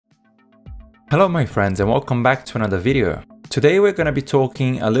Hello my friends and welcome back to another video. Today we're going to be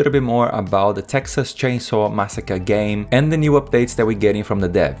talking a little bit more about the Texas Chainsaw Massacre game and the new updates that we're getting from the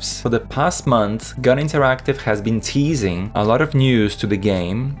devs. For the past month, Gun Interactive has been teasing a lot of news to the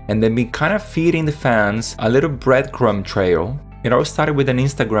game and they've been kind of feeding the fans a little breadcrumb trail. It all started with an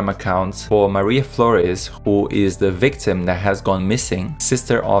Instagram account for Maria Flores, who is the victim that has gone missing,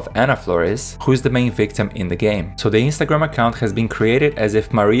 sister of Ana Flores, who is the main victim in the game. So the Instagram account has been created as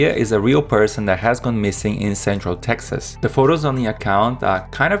if Maria is a real person that has gone missing in Central Texas. The photos on the account are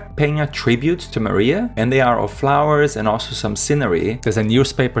kind of paying a tribute to Maria, and they are of flowers and also some scenery. There's a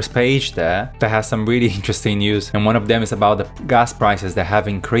newspapers page there that has some really interesting news, and one of them is about the gas prices that have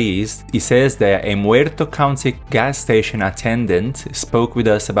increased. It says that a Muerto County gas station attendant spoke with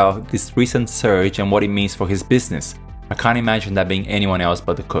us about this recent surge and what it means for his business. I can't imagine that being anyone else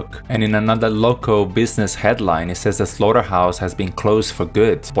but the cook. And in another local business headline, it says the slaughterhouse has been closed for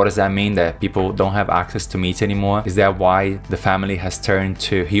good. What does that mean? That people don't have access to meat anymore? Is that why the family has turned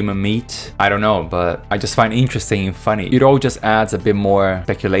to human meat? I don't know, but I just find it interesting and funny. It all just adds a bit more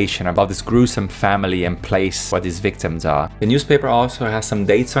speculation about this gruesome family and place where these victims are. The newspaper also has some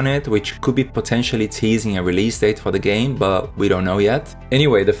dates on it, which could be potentially teasing a release date for the game, but we don't know yet.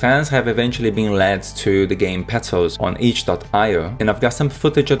 Anyway, the fans have eventually been led to the game Petals on itch.io, and I've got some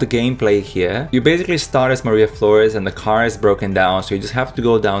footage of the gameplay here. You basically start as Maria Flores and the car is broken down, so you just have to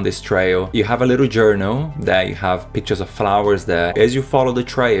go down this trail. You have a little journal that you have pictures of flowers there. As you follow the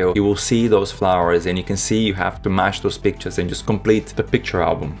trail, you will see those flowers and you can see you have to match those pictures and just complete the picture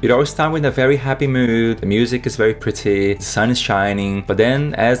album. It always starts with a very happy mood, the music is very pretty, the sun is shining, but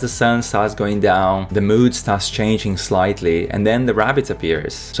then as the sun starts going down, the mood starts changing slightly and then the rabbit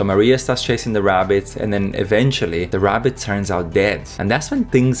appears. So Maria starts chasing the rabbit and then eventually the rabbit turns out dead, and that's when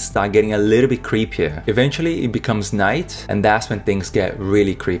things start getting a little bit creepier. Eventually it becomes night and that's when things get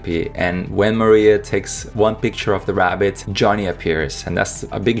really creepy, and when Maria takes one picture of the rabbit, Johnny appears, and that's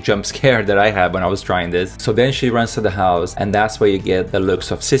a big jump scare that I had when I was trying this. So then she runs to the house and that's where you get the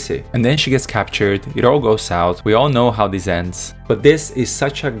looks of Sissy, and then she gets captured. It all goes south. We all know how this ends, but this is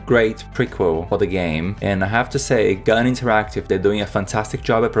such a great prequel for the game, and I have to say Gun Interactive, they're doing a fantastic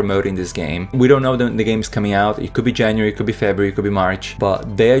job at promoting this game. We don't know when the game is coming out. It could be January, it could be February, it could be March,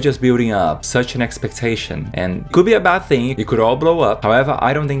 but they're just building up such an expectation, and it could be a bad thing. It could all blow up. However,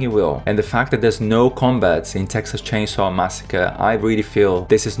 I don't think it will, and the fact that there's no combats in Texas Chainsaw Massacre, I really feel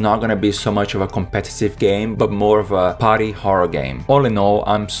this is not gonna be so much of a competitive game but more of a party horror game. All in all,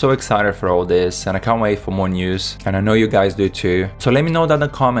 I'm so excited for all this and I can't wait for more news, and I know you guys do too. So let me know down in the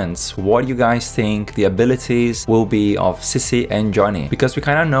comments what you guys think the abilities will be of Sissy and Johnny, because we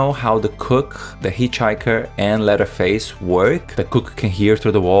kind of know how the cook, the hitchhiker and Leatherface work. The cook can hear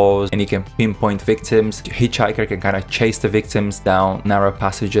through the walls and he can pinpoint victims. The hitchhiker can kind of chase the victims down narrow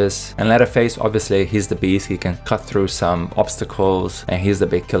passages, and Leatherface, obviously he's the beast, he can cut through some obstacles and he's the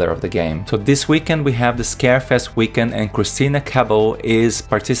big killer of the game. So this weekend we have the Scarefest Weekend and Christina Cabell is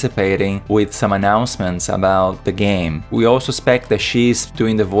participating with some announcements about the game. We also expect that she's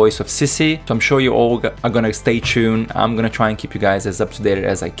doing the voice of Sissy, so I'm sure you all are gonna stay tuned. I'm gonna try and keep you guys as up to date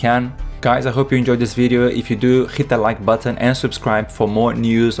as I can. Guys, I hope you enjoyed this video. If you do, hit that like button and subscribe for more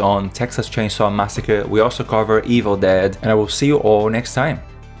news on Texas Chainsaw Massacre. We also cover Evil Dead, and I will see you all next time.